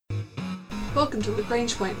Welcome to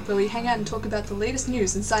Lagrange Point, where we hang out and talk about the latest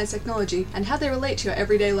news in science technology and how they relate to your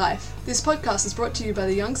everyday life. This podcast is brought to you by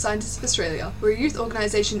the Young Scientists of Australia. We're a youth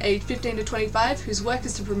organisation aged 15 to 25 whose work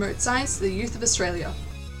is to promote science to the youth of Australia.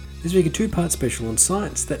 This week a two-part special on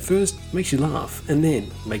science that first makes you laugh and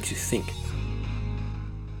then makes you think.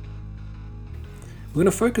 We're going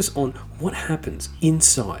to focus on what happens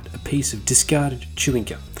inside a piece of discarded chewing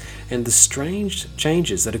gum and the strange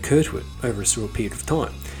changes that occur to it over a short period of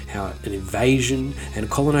time, how an invasion and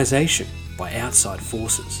colonisation by outside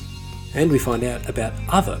forces. And we find out about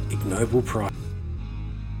other Nobel prizes.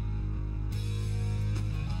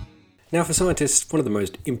 Now, for scientists, one of the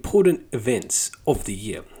most important events of the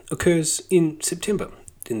year occurs in September.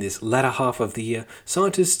 In this latter half of the year,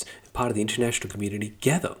 scientists, part of the international community,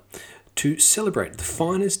 gather to celebrate the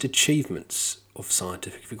finest achievements of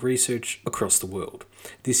scientific research across the world.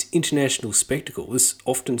 This international spectacle is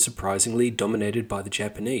often surprisingly dominated by the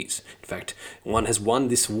Japanese. In fact, one has won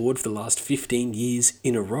this award for the last 15 years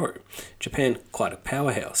in a row. Japan, quite a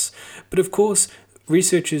powerhouse. But of course,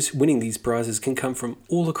 researchers winning these prizes can come from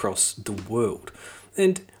all across the world.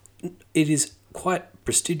 And it is quite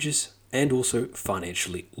prestigious and also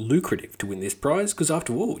financially lucrative to win this prize, because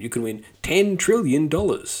after all, you can win $10 trillion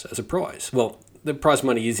as a prize. Well, the prize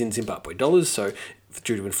money is in Zimbabwe dollars, so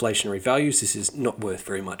due to inflationary values, this is not worth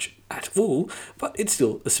very much at all, but it's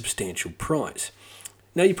still a substantial prize.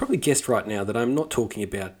 Now, you probably guessed right now that I'm not talking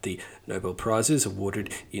about the Nobel Prizes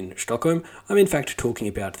awarded in Stockholm. I'm in fact talking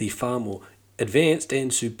about the far more advanced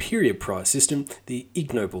and superior prize system, the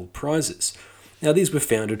Ig Nobel Prizes. Now, these were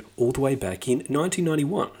founded all the way back in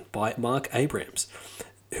 1991 by Mark Abrams,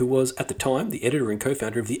 who was at the time the editor and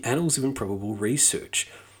co-founder of the Annals of Improbable Research,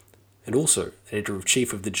 and also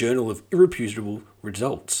editor-in-chief of the Journal of Irreputable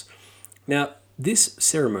Results. Now, this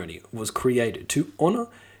ceremony was created to honour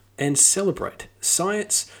and celebrate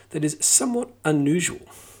science that is somewhat unusual.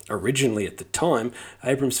 Originally at the time,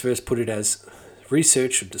 Abrams first put it as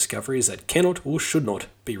research or discoveries that cannot or should not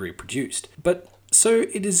be reproduced. But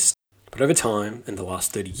over time, in the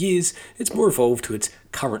last 30 years, it's more evolved to its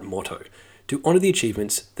current motto, to honour the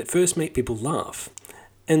achievements that first make people laugh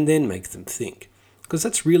and then make them think. Because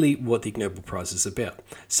that's really what the Ig Nobel Prize is about.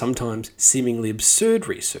 Sometimes seemingly absurd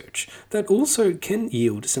research that also can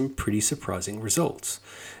yield some pretty surprising results.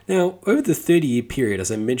 Now, over the 30-year period, as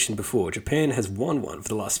I mentioned before, Japan has won one for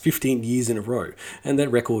the last 15 years in a row, and that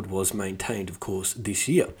record was maintained, of course, this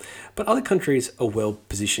year. But other countries are well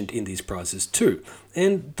positioned in these prizes too,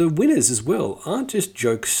 and the winners as well aren't just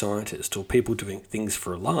joke scientists or people doing things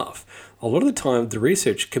for a laugh. A lot of the time, the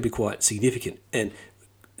research can be quite significant and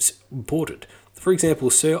important. For example,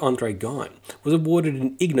 Sir Andre Geim was awarded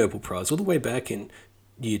an Ig Nobel Prize all the way back in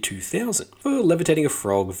year 2000 for levitating a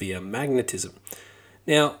frog via magnetism.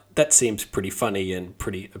 Now, that seems pretty funny and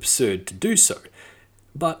pretty absurd to do so.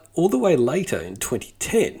 But all the way later in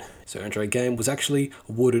 2010, Sir Andre Geim was actually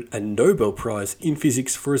awarded a Nobel Prize in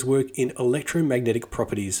physics for his work in electromagnetic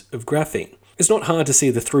properties of graphene. It's not hard to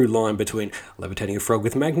see the through line between levitating a frog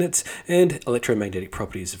with magnets and electromagnetic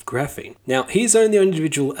properties of graphene. Now, he's only the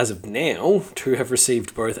individual as of now to have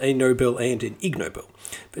received both a Nobel and an Ig Nobel.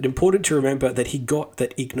 But important to remember that he got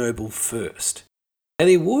that Ig Nobel first. Now,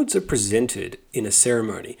 the awards are presented in a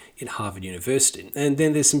ceremony in Harvard University, and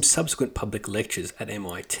then there's some subsequent public lectures at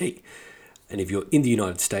MIT. And if you're in the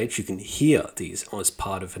United States, you can hear these as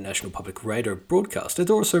part of a national public radio broadcast.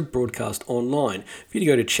 They're also broadcast online for you to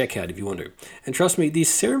go to check out if you want to. And trust me,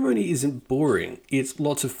 this ceremony isn't boring. It's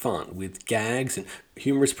lots of fun with gags and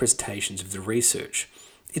humorous presentations of the research.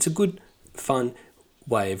 It's a good, fun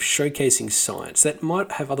way of showcasing science that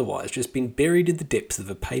might have otherwise just been buried in the depths of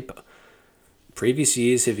a paper. Previous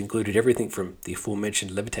years have included everything from the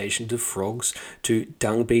aforementioned levitation of frogs to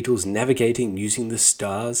dung beetles navigating using the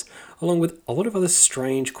stars, along with a lot of other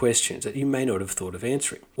strange questions that you may not have thought of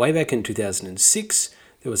answering. Way back in 2006,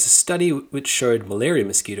 there was a study which showed malaria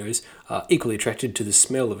mosquitoes are equally attracted to the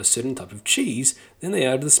smell of a certain type of cheese than they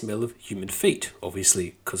are to the smell of human feet,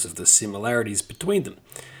 obviously because of the similarities between them.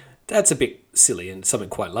 That's a bit silly and something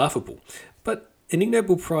quite laughable, but an Ig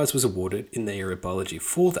Nobel Prize was awarded in the area of biology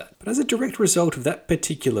for that. But as a direct result of that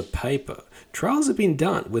particular paper, trials have been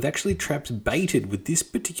done with actually traps baited with this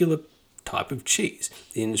particular type of cheese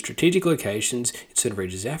in strategic locations in certain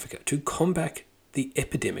regions of Africa to combat the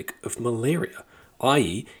epidemic of malaria,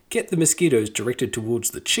 i.e. get the mosquitoes directed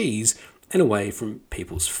towards the cheese and away from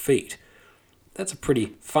people's feet. That's a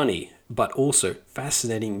pretty funny but also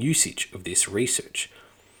fascinating usage of this research.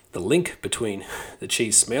 The link between the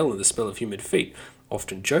cheese smell and the smell of human feet,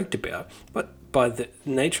 often joked about, but by the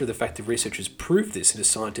nature of the fact that researchers proved this in a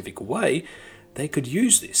scientific way, they could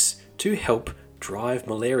use this to help drive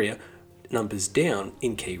malaria numbers down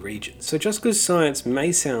in key regions. So just because science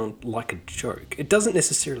may sound like a joke, it doesn't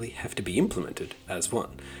necessarily have to be implemented as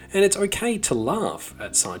one. And it's okay to laugh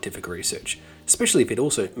at scientific research, especially if it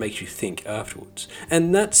also makes you think afterwards.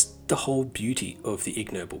 And that's the whole beauty of the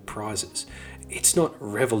Ig Nobel Prizes. It's not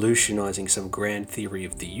revolutionising some grand theory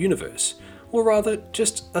of the universe, or rather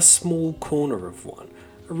just a small corner of one.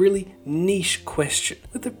 A really niche question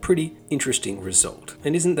with a pretty interesting result.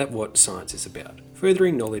 And isn't that what science is about?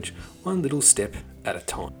 Furthering knowledge one little step at a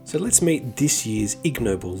time. So let's meet this year's Ig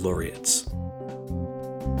Nobel laureates.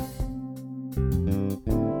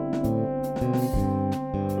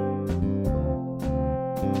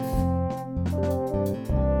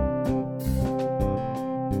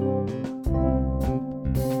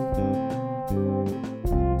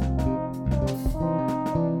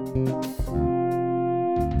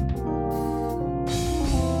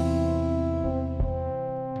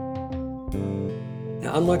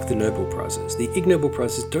 Now, unlike the Nobel Prizes, the Ig Nobel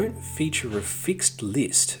Prizes don't feature a fixed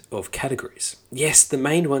list of categories. Yes, the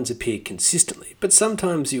main ones appear consistently, but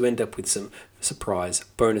sometimes you end up with some surprise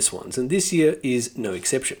bonus ones, and this year is no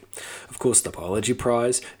exception. Of course, the Biology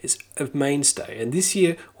Prize is a mainstay, and this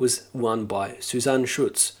year was won by Susanne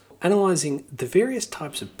Schutz, analysing the various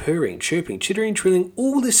types of purring, chirping, chittering, trilling,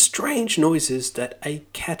 all the strange noises that a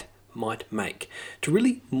cat might make, to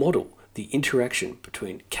really model the interaction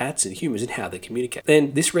between cats and humans and how they communicate.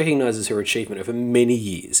 And this recognises her achievement over many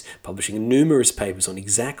years, publishing numerous papers on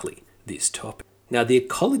exactly this topic. Now, the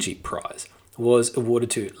Ecology Prize was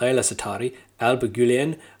awarded to Leila Satari, Alba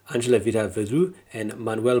Gulen, Angela Vidal-Verdú, and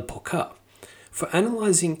Manuel Porcar for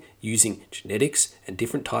analysing, using genetics and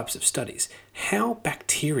different types of studies, how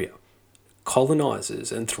bacteria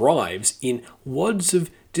colonises and thrives in wads of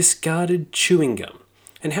discarded chewing gum,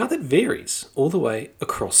 and how that varies all the way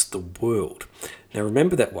across the world. Now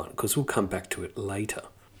remember that one, because we'll come back to it later.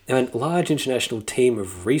 Now, a large international team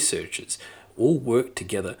of researchers all worked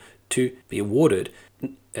together to be awarded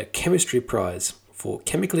a chemistry prize for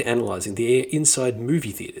chemically analysing the air inside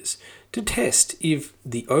movie theatres to test if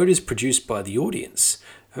the odours produced by the audience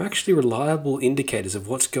are actually reliable indicators of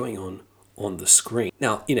what's going on the screen.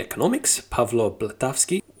 Now, in economics, Pavlo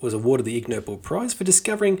Blatavsky was awarded the Ig Nobel Prize for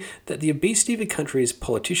discovering that the obesity of a country's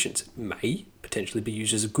politicians may potentially be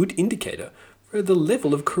used as a good indicator for the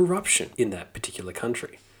level of corruption in that particular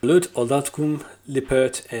country. Lut, Oldatkum,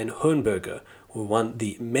 Lippert, and Hohenberger won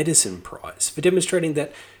the Medicine Prize for demonstrating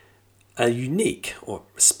that a unique, or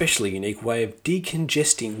especially unique, way of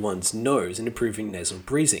decongesting one's nose and improving nasal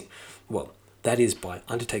breathing. Well, that is by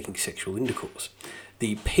undertaking sexual intercourse.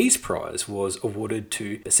 The Peace Prize was awarded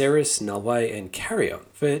to Becerris, Nalway, and Carrier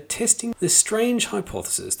for testing the strange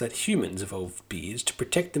hypothesis that humans evolved beards to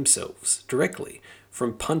protect themselves directly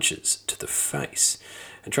from punches to the face.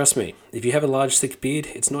 And trust me, if you have a large thick beard,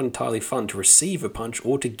 it's not entirely fun to receive a punch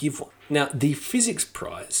or to give one. Now, the Physics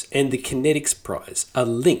Prize and the Kinetics Prize are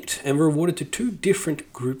linked and were awarded to two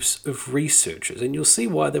different groups of researchers, and you'll see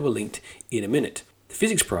why they were linked in a minute. The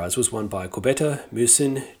Physics Prize was won by Corbetta,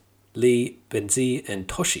 Musin, Lee, Benzi, and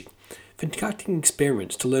Toshi for conducting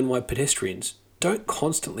experiments to learn why pedestrians don't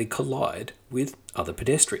constantly collide with other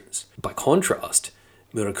pedestrians. By contrast,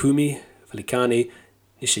 Murakami, Felicani,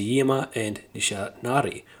 Nishiyama, and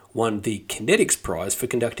Nishinari won the Kinetics Prize for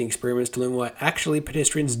conducting experiments to learn why actually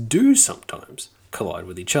pedestrians do sometimes collide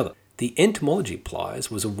with each other. The Entomology Prize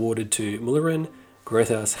was awarded to Mulleran,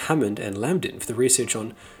 Grethas, Hammond, and Lambdin for the research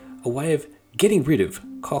on a way of getting rid of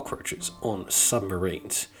cockroaches on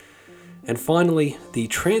submarines. And finally, the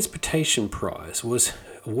Transportation Prize was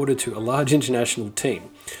awarded to a large international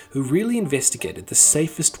team who really investigated the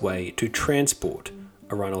safest way to transport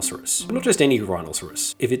a rhinoceros. Not just any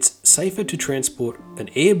rhinoceros. If it's safer to transport an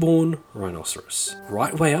airborne rhinoceros,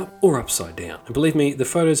 right way up or upside down. And believe me, the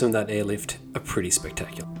photos on that airlift are pretty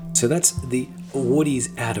spectacular. So that's the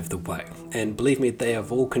awardees out of the way. And believe me, they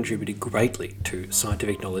have all contributed greatly to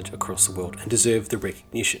scientific knowledge across the world and deserve the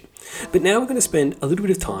recognition. But now we're going to spend a little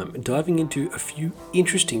bit of time diving into a few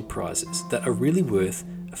interesting prizes that are really worth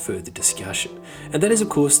a further discussion. And that is, of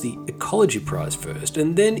course, the Ecology Prize first,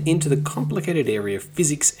 and then into the complicated area of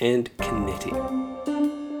physics and kinetics.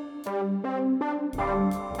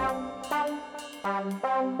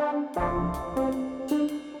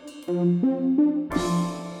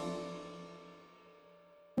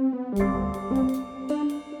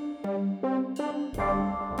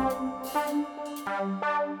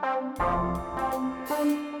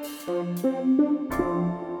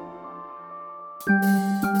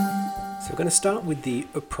 So we're going to start with the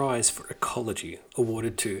prize for ecology,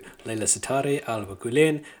 awarded to Leila Satari, Alba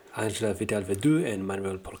Gulen, Angela Vidal-Verdú, and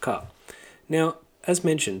Manuel Porcar. Now, as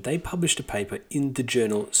mentioned, they published a paper in the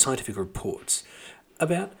journal Scientific Reports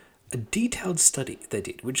about a detailed study they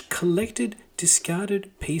did, which collected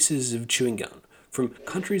discarded pieces of chewing gum from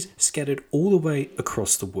countries scattered all the way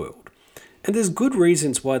across the world. And there's good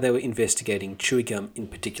reasons why they were investigating chewing gum in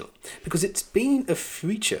particular, because it's been a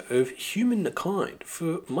feature of humankind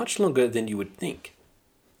for much longer than you would think.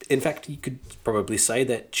 In fact, you could probably say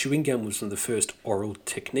that chewing gum was one of the first oral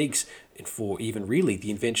techniques for even really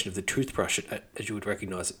the invention of the toothbrush as you would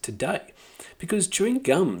recognize it today. Because chewing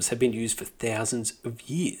gums have been used for thousands of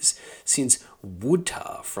years, since wood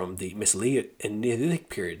tar from the Mesolithic and Neolithic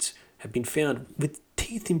periods have been found with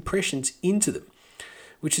teeth impressions into them,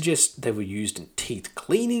 which suggests they were used in teeth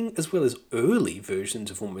cleaning as well as early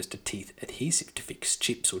versions of almost a teeth adhesive to fix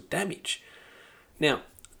chips or damage. Now,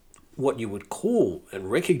 what you would call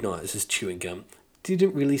and recognize as chewing gum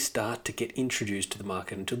didn't really start to get introduced to the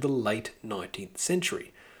market until the late 19th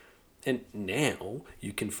century. And now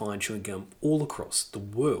you can find chewing gum all across the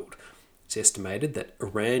world. It's estimated that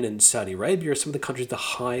Iran and Saudi Arabia are some of the countries with the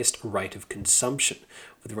highest rate of consumption,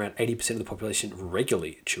 with around 80% of the population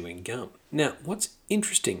regularly chewing gum. Now, what's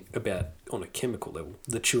interesting about, on a chemical level,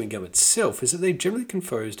 the chewing gum itself is that they're generally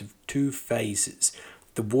composed of two phases.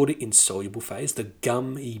 The water-insoluble phase, the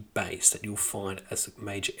gummy base that you'll find as a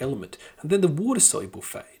major element, and then the water-soluble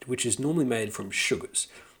phase, which is normally made from sugars,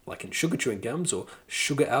 like in sugar chewing gums or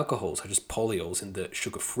sugar alcohols such as polyols in the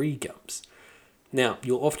sugar-free gums. Now,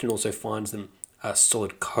 you'll often also find them a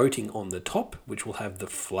solid coating on the top, which will have the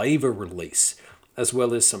flavour release, as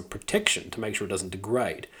well as some protection to make sure it doesn't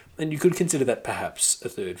degrade, and you could consider that perhaps a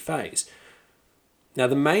third phase. Now,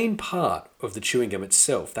 the main part of the chewing gum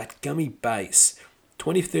itself, that gummy base,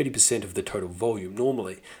 20-30% of the total volume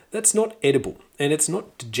normally, that's not edible and it's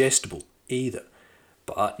not digestible either,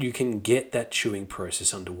 but you can get that chewing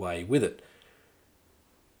process underway with it.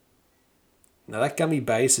 Now that gummy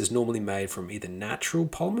base is normally made from either natural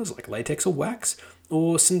polymers like latex or wax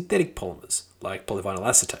or synthetic polymers like polyvinyl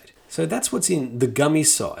acetate. So that's what's in the gummy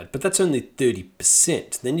side, but that's only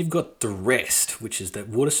 30%. Then you've got the rest, which is that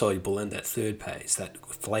water soluble and that third phase, that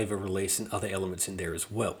flavour release and other elements in there as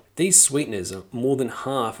well. These sweeteners are more than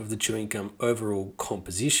half of the chewing gum overall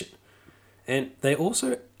composition. And they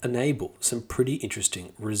also enable some pretty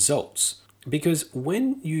interesting results. Because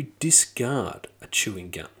when you discard a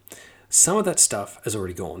chewing gum, some of that stuff has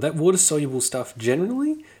already gone. That water-soluble stuff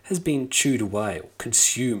generally has been chewed away or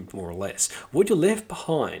consumed more or less. What you're left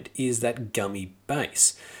behind is that gummy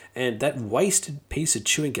base. And that wasted piece of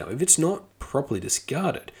chewing gum, if it's not properly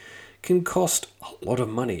discarded, can cost a lot of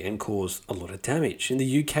money and cause a lot of damage. In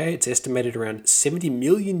the UK, it's estimated around 70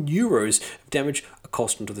 million euros of damage are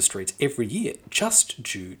cost onto the streets every year, just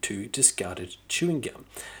due to discarded chewing gum.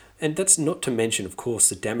 And that's not to mention, of course,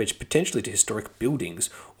 the damage potentially to historic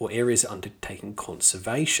buildings or areas undertaking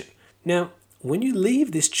conservation. Now, when you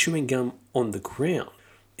leave this chewing gum on the ground,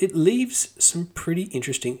 it leaves some pretty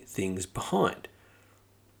interesting things behind.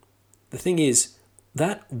 The thing is,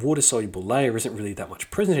 that water-soluble layer isn't really that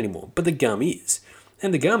much present anymore, but the gum is.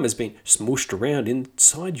 And the gum has been smooshed around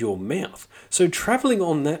inside your mouth. So travelling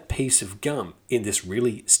on that piece of gum in this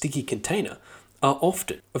really sticky container are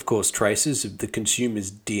often, of course, traces of the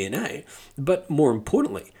consumer's DNA, but more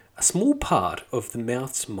importantly, a small part of the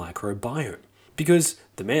mouth's microbiome. Because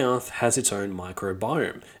the mouth has its own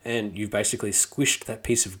microbiome, and you've basically squished that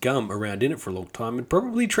piece of gum around in it for a long time and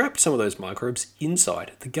probably trapped some of those microbes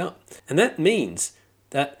inside the gum. And that means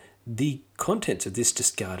that the contents of this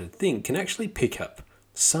discarded thing can actually pick up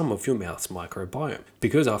some of your mouth's microbiome.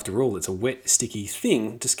 Because after all, it's a wet, sticky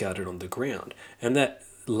thing discarded on the ground. And that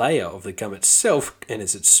layer of the gum itself, and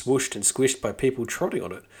as it's swooshed and squished by people trotting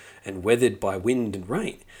on it and weathered by wind and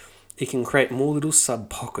rain, it can create more little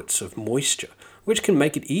sub-pockets of moisture, which can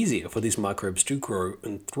make it easier for these microbes to grow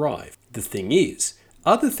and thrive. The thing is,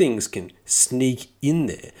 other things can sneak in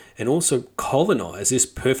there and also colonize this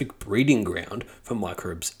perfect breeding ground for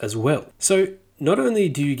microbes as well. So not only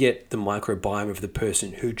do you get the microbiome of the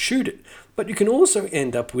person who chewed it, but you can also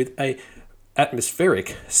end up with a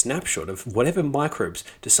atmospheric snapshot of whatever microbes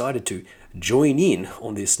decided to join in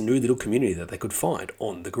on this new little community that they could find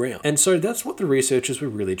on the ground. And so that's what the researchers were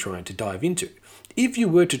really trying to dive into. If you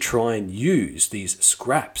were to try and use these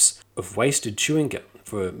scraps of wasted chewing gum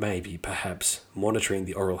for maybe perhaps monitoring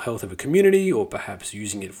the oral health of a community or perhaps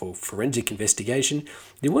using it for forensic investigation,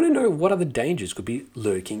 you want to know what other dangers could be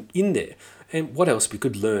lurking in there and what else we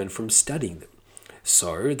could learn from studying them.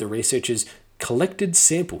 So the researchers collected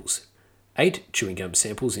samples. 8 chewing gum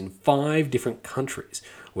samples in 5 different countries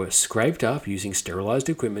were scraped up using sterilized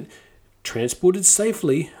equipment, transported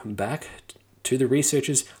safely back to the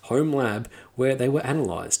researchers' home lab where they were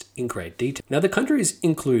analysed in great detail. Now, the countries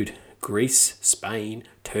include Greece, Spain,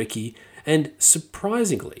 Turkey, and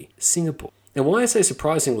surprisingly, Singapore. Now, why I say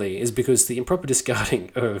surprisingly is because the improper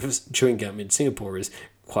discarding of chewing gum in Singapore is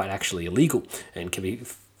quite actually illegal and can be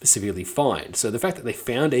severely fined. So the fact that they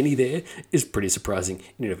found any there is pretty surprising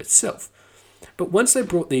in and of itself. But once they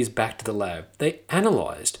brought these back to the lab, they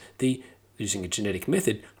analysed using a genetic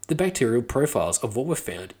method, the bacterial profiles of what were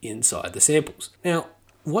found inside the samples. Now,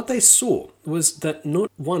 what they saw was that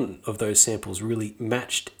not one of those samples really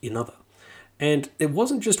matched another. And it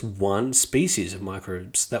wasn't just one species of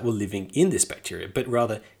microbes that were living in this bacteria, but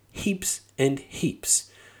rather heaps and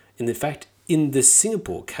heaps. And in fact, in the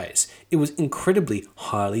Singapore case, it was incredibly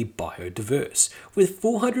highly biodiverse, with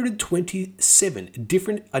 427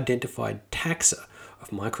 different identified taxa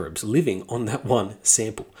of microbes living on that one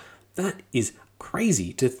sample. That is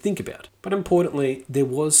crazy to think about. But importantly, there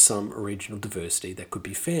was some regional diversity that could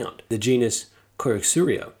be found. The genus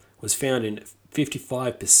Coraxuria was found in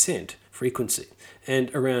 55% frequency, and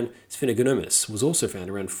around Sphenogonomus was also found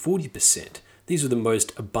around 40%. These were the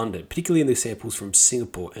most abundant, particularly in the samples from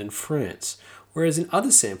Singapore and France. Whereas in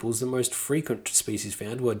other samples, the most frequent species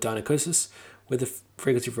found were Dinocosis, with a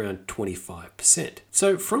frequency of around 25%.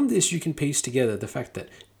 So from this, you can piece together the fact that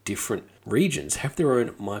different regions have their own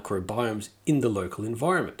microbiomes in the local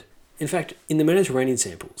environment. In fact, in the Mediterranean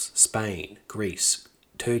samples, Spain, Greece,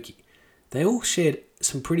 Turkey, they all shared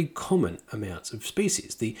some pretty common amounts of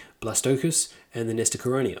species, the Blastococcus and the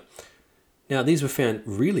Nestacoronia. Now, these were found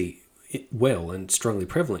really well and strongly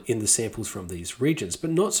prevalent in the samples from these regions, but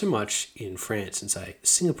not so much in France and, say,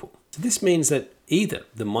 Singapore. So this means that either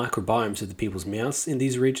the microbiomes of the people's mouths in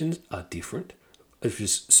these regions are different, which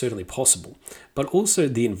is certainly possible, but also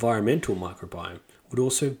the environmental microbiome would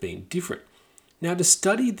also have been different. Now, to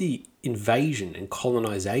study the invasion and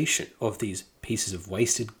colonization of these pieces of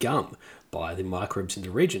wasted gum by the microbes in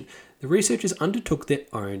the region, the researchers undertook their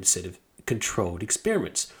own set of controlled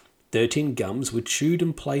experiments. 13 gums were chewed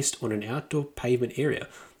and placed on an outdoor pavement area,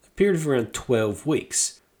 a period of around 12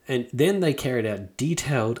 weeks. And then they carried out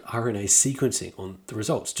detailed RNA sequencing on the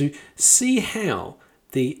results to see how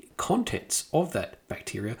the contents of that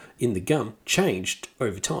bacteria in the gum changed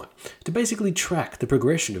over time, to basically track the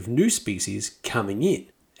progression of new species coming in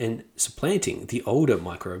and supplanting the older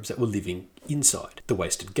microbes that were living inside the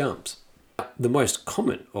wasted gums. The most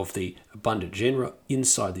common of the abundant genera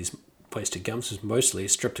inside these wasted gums was mostly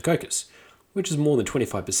Streptococcus, which is more than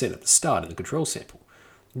 25% at the start in the control sample.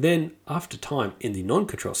 Then, after time in the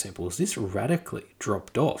non-control samples, this radically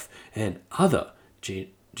dropped off and other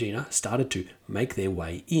genera started to make their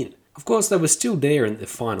way in. Of course, they were still there in the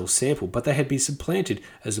final sample, but they had been supplanted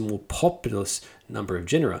as a more populous number of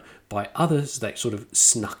genera by others that sort of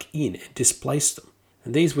snuck in and displaced them.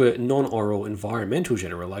 And these were non-oral environmental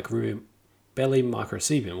genera like Rubelli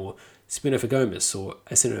microcebium or Spinophagomus or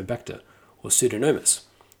Acinetobacter or Pseudomonas.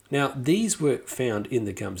 Now, these were found in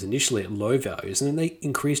the gums initially at low values, and then they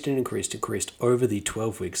increased over the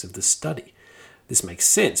 12 weeks of the study. This makes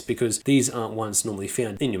sense because these aren't ones normally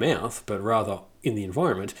found in your mouth, but rather in the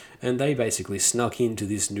environment, and they basically snuck into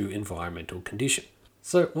this new environmental condition.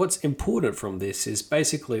 So what's important from this is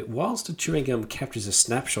basically, whilst a chewing gum captures a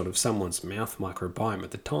snapshot of someone's mouth microbiome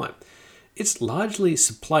at the time, it's largely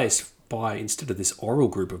displaced by, instead of this oral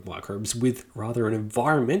group of microbes, with rather an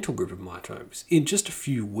environmental group of microbes in just a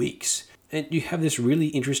few weeks. And you have this really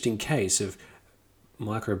interesting case of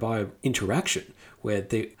microbiome interaction where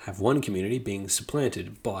they have one community being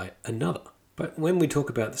supplanted by another. But when we talk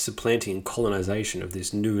about the supplanting and colonization of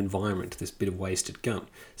this new environment, this bit of wasted gum,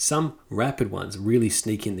 some rapid ones really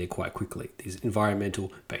sneak in there quite quickly. These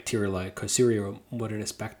environmental bacteria like Coseria or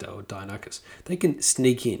Modernisbacter or Dinococcus, they can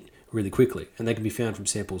sneak in really quickly, and they can be found from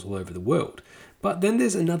samples all over the world. But then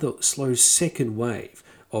there's another slow second wave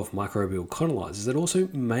of microbial colonizers that also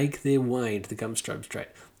make their way into the gum substrate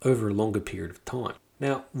over a longer period of time.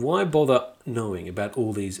 Now, why bother knowing about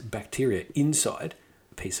all these bacteria inside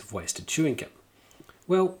a piece of wasted chewing gum?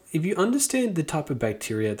 Well, if you understand the type of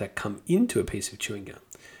bacteria that come into a piece of chewing gum,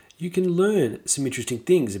 you can learn some interesting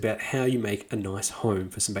things about how you make a nice home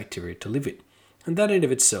for some bacteria to live in. And that in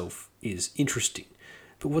of itself is interesting.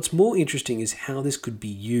 But what's more interesting is how this could be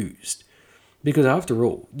used. Because after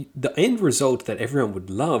all, the end result that everyone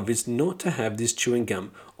would love is not to have this chewing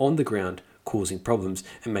gum on the ground causing problems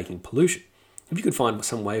and making pollution. If you could find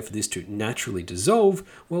some way for this to naturally dissolve,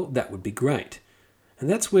 well, that would be great. And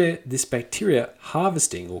that's where this bacteria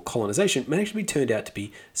harvesting or colonization may actually be turned out to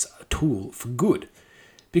be a tool for good.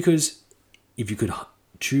 Because if you could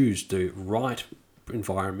choose the right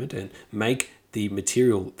environment and make the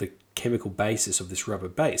material the chemical basis of this rubber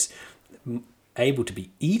base able to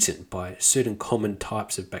be eaten by certain common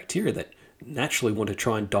types of bacteria that naturally want to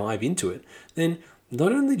try and dive into it, then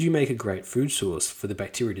not only do you make a great food source for the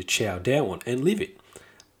bacteria to chow down on and live in,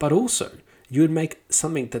 but also you would make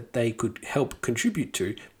something that they could help contribute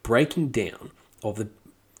to breaking down of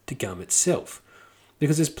the gum itself.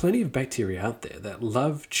 Because there's plenty of bacteria out there that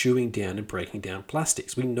love chewing down and breaking down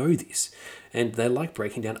plastics. We know this. And they like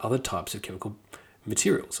breaking down other types of chemical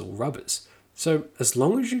materials or rubbers. So as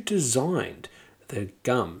long as you designed the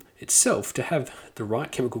gum itself to have the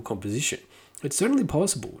right chemical composition, it's certainly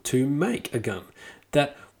possible to make a gum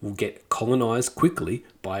that will get colonized quickly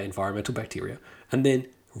by environmental bacteria and then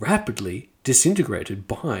rapidly disintegrated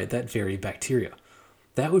by that very bacteria.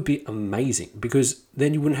 That would be amazing, because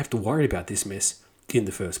then you wouldn't have to worry about this mess in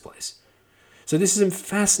the first place. So this is some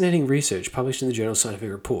fascinating research published in the journal Scientific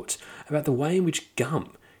Reports about the way in which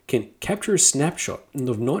gum can capture a snapshot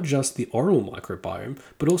of not just the oral microbiome,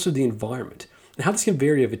 but also the environment, and how this can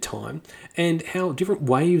vary over time, and how different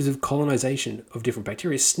waves of colonization of different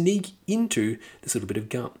bacteria sneak into this little bit of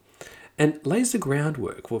gum, and lays the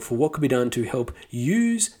groundwork for what could be done to help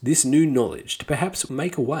use this new knowledge to perhaps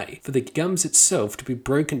make a way for the gums itself to be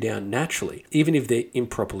broken down naturally, even if they're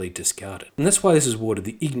improperly discarded. And that's why this is awarded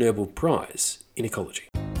the Ig Nobel Prize in Ecology.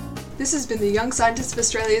 This has been the Young Scientists of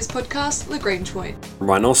Australia's podcast, Lagrange Point.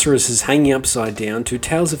 Rhinoceroses hanging upside down to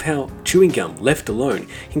tales of how chewing gum left alone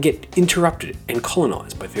can get interrupted and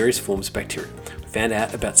colonised by various forms of bacteria. We found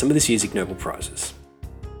out about some of this year's Ig Nobel Prizes.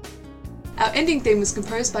 Our ending theme was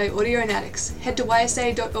composed by Audionautics. Head to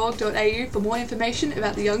ysa.org.au for more information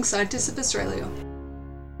about the Young Scientists of Australia.